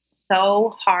tried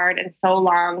so hard and so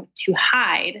long to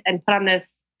hide and put on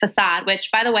this facade, which,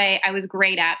 by the way, I was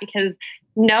great at because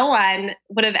no one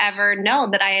would have ever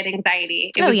known that I had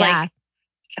anxiety. It was like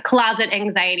a closet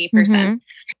anxiety person,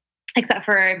 except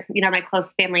for, you know, my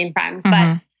close family and friends.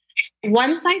 But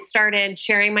once I started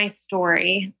sharing my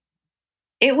story,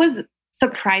 it was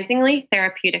surprisingly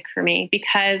therapeutic for me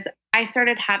because I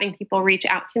started having people reach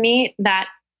out to me that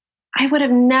I would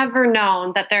have never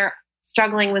known that they're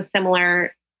struggling with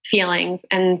similar feelings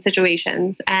and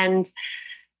situations. And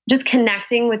just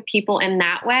connecting with people in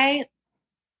that way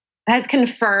has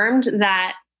confirmed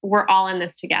that we're all in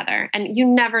this together, and you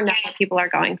never know what people are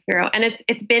going through. And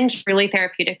it's been truly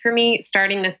therapeutic for me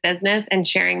starting this business and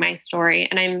sharing my story.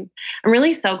 And I'm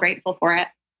really so grateful for it.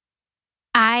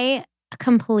 I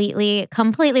completely,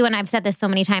 when I've said this so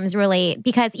many times, relate,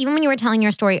 because even when you were telling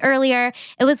your story earlier,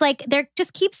 it was like there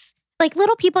just keeps like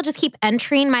little people just keep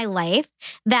entering my life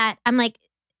that I'm like,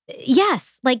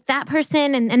 yes, like that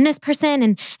person and this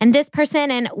person and this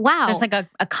person, and wow. There's like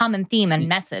a common theme and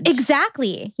message.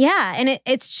 Exactly. Yeah. And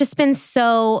it's just been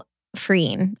so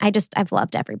freeing. I've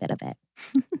loved every bit of it.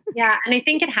 Yeah. And I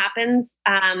think it happens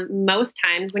most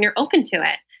times when you're open to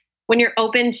it, when you're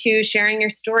open to sharing your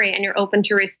story and you're open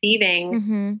to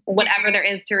receiving whatever there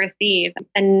is to receive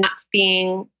and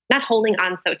not holding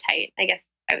on so tight, I guess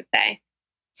I would say.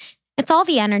 It's all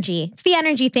the energy. It's the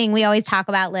energy thing we always talk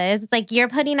about, Liz. It's like you're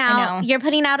putting out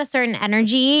a certain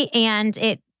energy and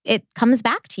it comes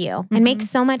back to you. It makes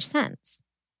so much sense.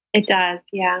 It does.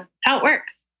 Yeah. How it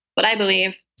works. What I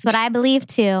believe. It's what I believe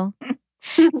too.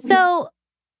 So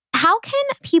how can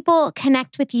people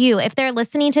connect with you if they're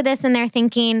listening to this and they're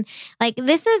thinking like,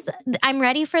 I'm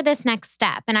ready for this next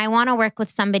step and I want to work with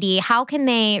somebody? How can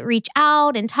they reach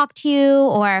out and talk to you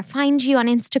or find you on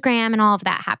Instagram and all of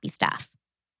that happy stuff?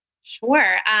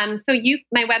 Sure. So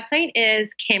my website is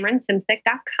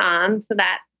CameronSimsick.com. So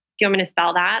that, do you want me to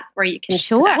spell that? Or you can...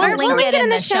 Sure. We'll link it in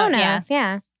the show notes.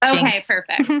 Yeah. Okay,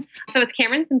 perfect. So it's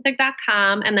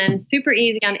CameronSimsick.com, and then super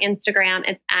easy on Instagram.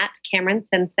 It's at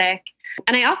CameronSimsick.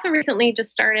 And I also recently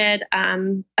just started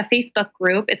a Facebook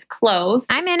group. It's closed.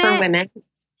 I'm in for it. Women.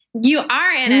 You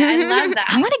are in it. I love that.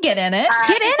 I want to get in it.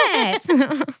 Get in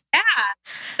it. Yeah.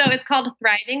 So it's called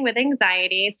Thriving with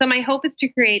Anxiety. So my hope is to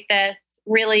create this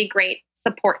really great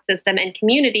support system and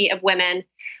community of women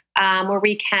where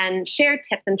we can share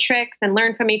tips and tricks and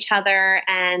learn from each other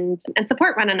and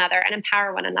support one another and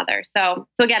empower one another. So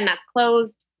again, that's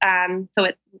closed. So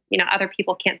it's, other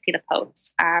people can't see the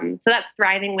post. So that's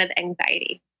Thriving with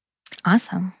Anxiety.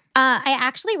 Awesome. I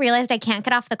actually realized I can't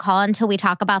get off the call until we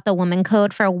talk about the woman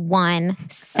code for 1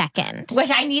 second.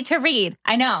 Which I need to read.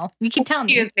 I know. You keep telling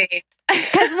me.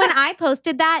 Because when I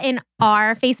posted that in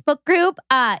our Facebook group,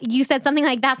 you said something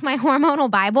like, that's my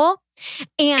hormonal Bible.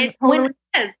 And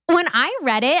when I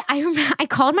read it, I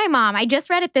called my mom. I just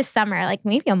read it this summer, like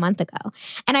maybe a month ago.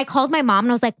 And I called my mom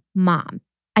and I was like, Mom,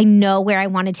 I know where I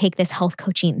want to take this health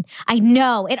coaching. I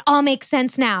know it all makes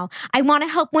sense now. I want to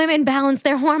help women balance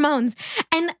their hormones.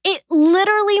 And it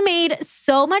literally made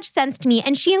so much sense to me.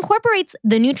 And she incorporates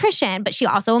the nutrition, but she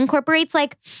also incorporates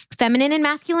like feminine and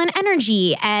masculine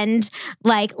energy and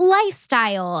like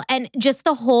lifestyle and just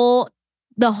the whole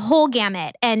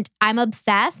gamut. And I'm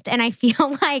obsessed. And I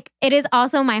feel like it is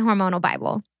also my hormonal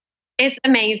Bible. It's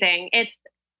amazing.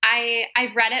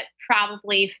 I've read it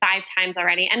probably 5 times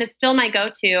already, and it's still my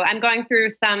go-to. I'm going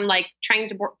through some trying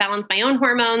to balance my own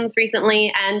hormones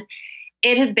recently, and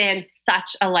it has been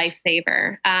such a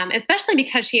lifesaver, especially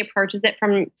because she approaches it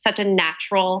from such a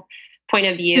natural point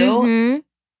of view. Mm-hmm.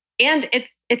 And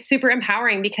it's super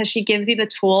empowering because she gives you the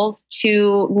tools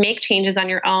to make changes on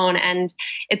your own. And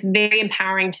it's very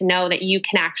empowering to know that you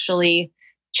can actually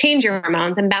change your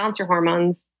hormones and balance your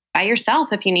hormones by yourself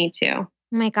if you need to.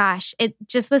 Oh my gosh, it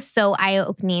just was so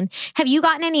eye-opening. Have you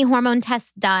gotten any hormone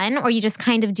tests done, or are you just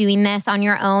kind of doing this on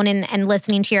your own and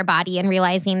listening to your body and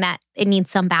realizing that it needs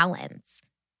some balance?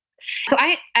 So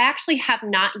I actually have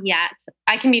not yet.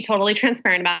 I can be totally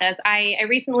transparent about this. I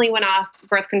recently went off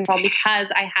birth control because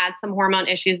I had some hormone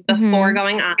issues before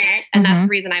going on it. And that's the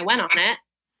reason I went on it.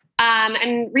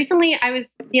 And recently I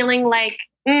was feeling like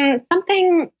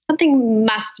something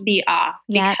must be off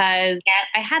because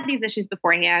I had these issues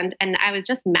beforehand and I was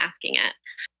just masking it.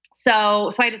 So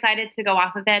I decided to go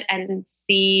off of it and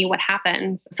see what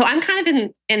happens. So I'm kind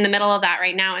of in the middle of that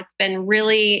right now. It's been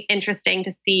really interesting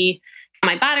to see how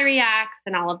my body reacts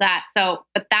and all of that.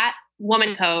 But that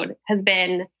Woman Code has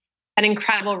been an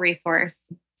incredible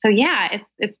resource. So yeah,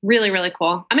 it's really, really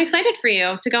cool. I'm excited for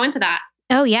you to go into that.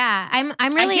 Oh yeah, I'm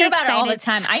really I hear excited about it all the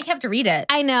time. I have to read it.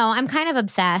 I know. I'm kind of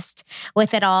obsessed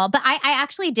with it all. But I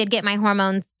actually did get my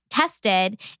hormones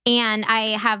tested, and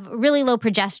I have really low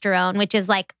progesterone, which is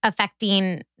like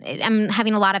affecting. I'm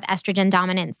having a lot of estrogen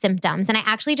dominant symptoms, and I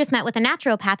actually just met with a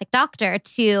naturopathic doctor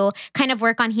to kind of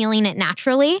work on healing it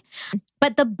naturally.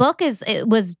 But the book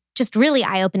was just really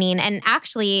eye opening, and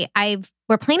actually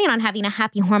we're planning on having a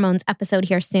Happy Hormones episode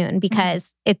here soon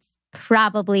because it's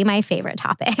probably my favorite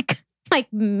topic. Like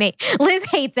Liz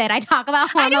hates it. I talk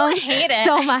about hormones. I don't hate it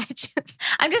so much.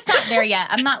 I'm just not there yet.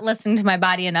 I'm not listening to my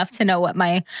body enough to know what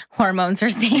my hormones are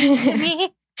saying to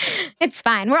me. It's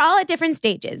fine. We're all at different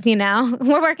stages,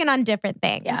 We're working on different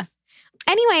things. Yeah.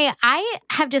 Anyway, I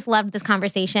have just loved this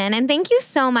conversation. And thank you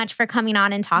so much for coming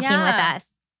on and talking with us.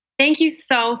 Thank you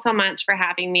so much for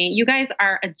having me. You guys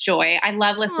are a joy. I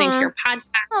love listening to your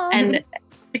podcast and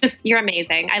you're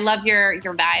amazing. I love your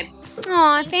vibe.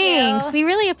 Aw, thanks. We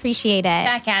really appreciate it.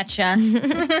 Back at ya.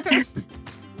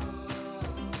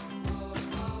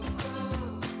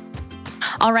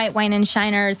 All right, Wine and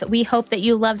Shiners, we hope that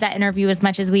you loved that interview as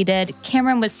much as we did.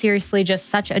 Cameron was seriously just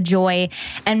such a joy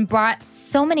and brought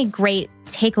so many great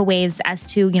takeaways as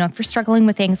to, if you're struggling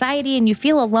with anxiety and you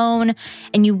feel alone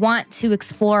and you want to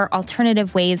explore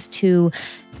alternative ways to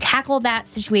tackle that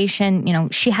situation.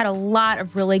 She had a lot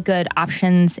of really good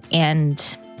options and,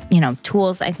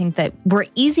 tools, I think, that were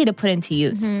easy to put into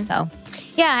use. So,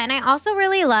 yeah. And I also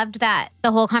really loved that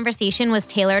the whole conversation was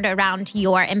tailored around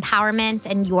your empowerment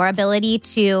and your ability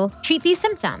to treat these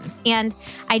symptoms. And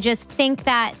I just think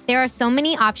that there are so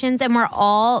many options and we're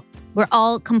all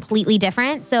completely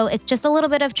different. So it's just a little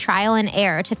bit of trial and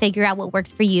error to figure out what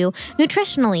works for you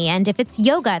nutritionally. And if it's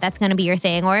yoga, that's going to be your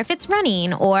thing, or if it's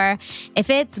running, or if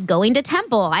it's going to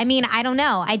temple. I mean, I don't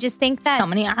know. I just think that so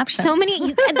many options.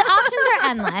 The options are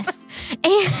endless.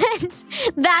 And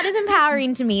that is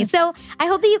empowering to me. So I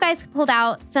hope that you guys pulled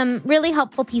out some really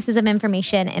helpful pieces of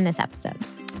information in this episode.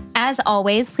 As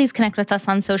always, please connect with us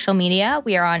on social media.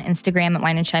 We are on Instagram at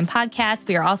Wine and Shine Podcast.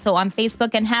 We are also on Facebook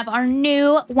and have our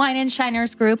new Wine and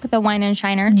Shiners group, the Wine and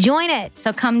Shiners. Join it.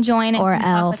 So come join or and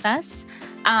talk with us.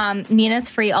 Nina's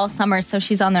free all summer, so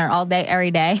she's on there all day, every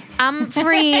day. I'm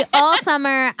free all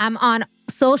summer. I'm on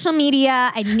social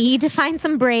media. I need to find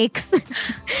some breaks.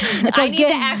 I need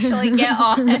to actually get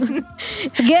on.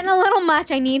 It's getting a little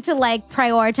much. I need to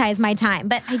prioritize my time,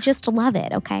 but I just love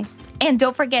it. Okay. And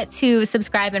don't forget to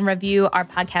subscribe and review our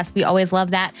podcast. We always love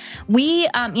that. We,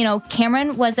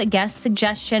 Cameron was a guest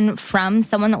suggestion from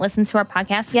someone that listens to our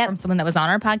podcast, from someone that was on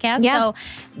our podcast. Yep. So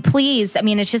please,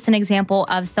 it's just an example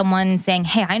of someone saying,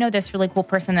 hey, I know this really cool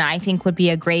person that I think would be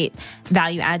a great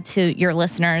value add to your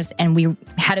listeners. And we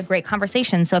had a great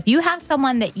conversation. So if you have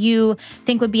someone that you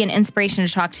think would be an inspiration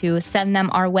to talk to, send them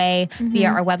our way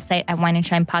via our website at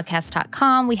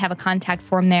wineandshinepodcast.com. We have a contact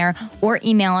form there, or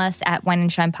email us at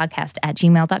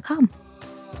wineandshinepodcast@gmail.com.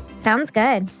 Sounds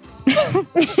good.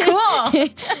 Cool.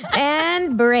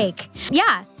 And break.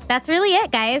 Yeah, that's really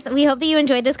it, guys. We hope that you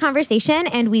enjoyed this conversation,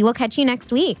 and we will catch you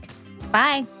next week.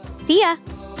 Bye. See ya.